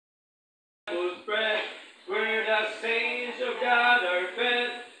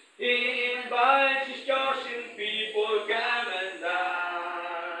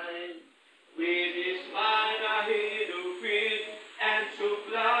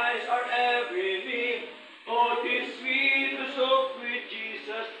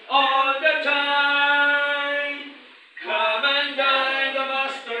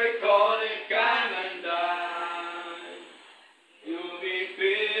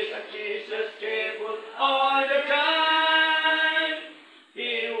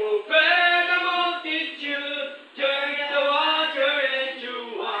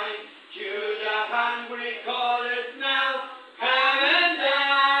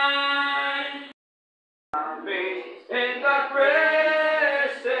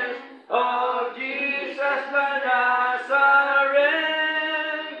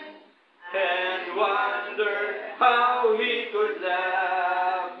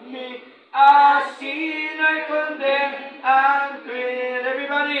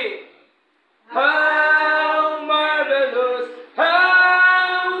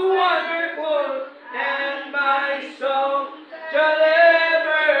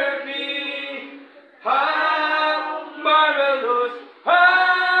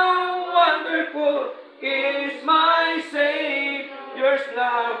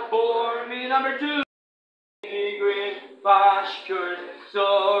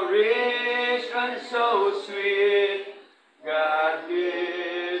so rich and so sweet. God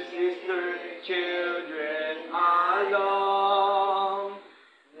gives His children along,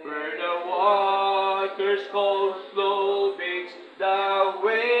 where the waters cold flow makes the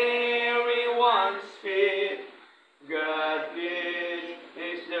weary ones fit. God gives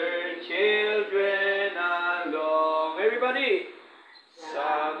His children along. Everybody,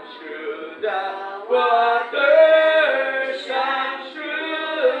 some through the water, some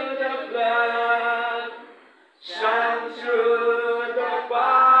through the flood, some through the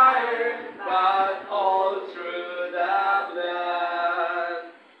fire, but all through the blood.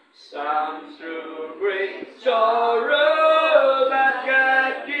 Some through great sorrow, but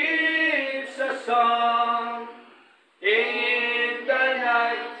God gives a song in the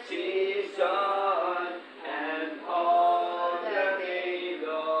night season and all the day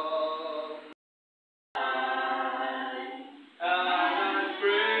long. And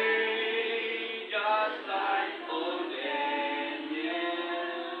pray just like old Daniel.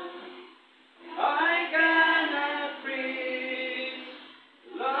 I cannot breathe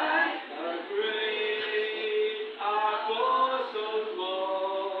like a great apostle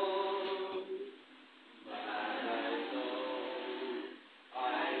Paul, but I know I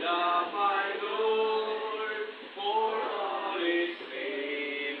love my Lord for all His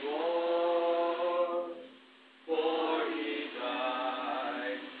favor, for He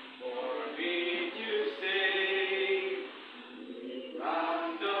died for me to save from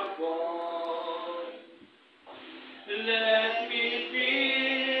the fall. Let me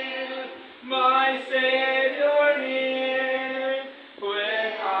feel my Savior near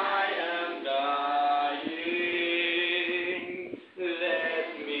when I am dying. Let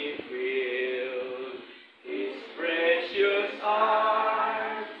me feel His precious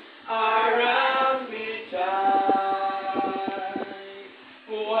arms around me tight,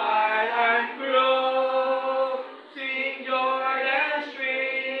 while I'm crossing Jordan's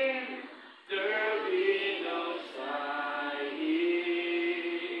stream. There'll be no sighing,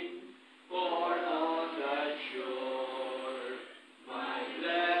 for on that shore, my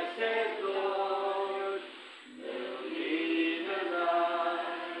blessed Lord will lead the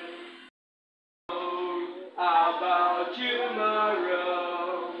light. About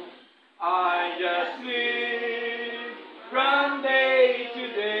tomorrow, I just live from day to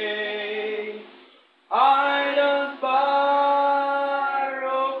day. I don't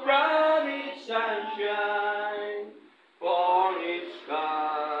borrow from its sunshine, for its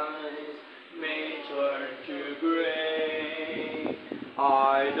skies may turn to gray.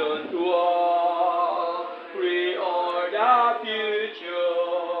 I don't worry o'er the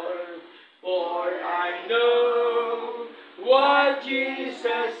future, for I know what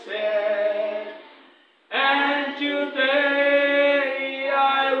Jesus said. And today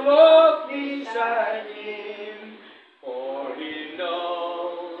I walk beside Him, for He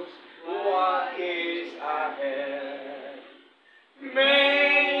knows what is ahead.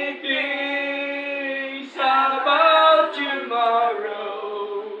 Many things about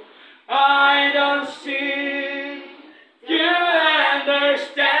tomorrow I don't see.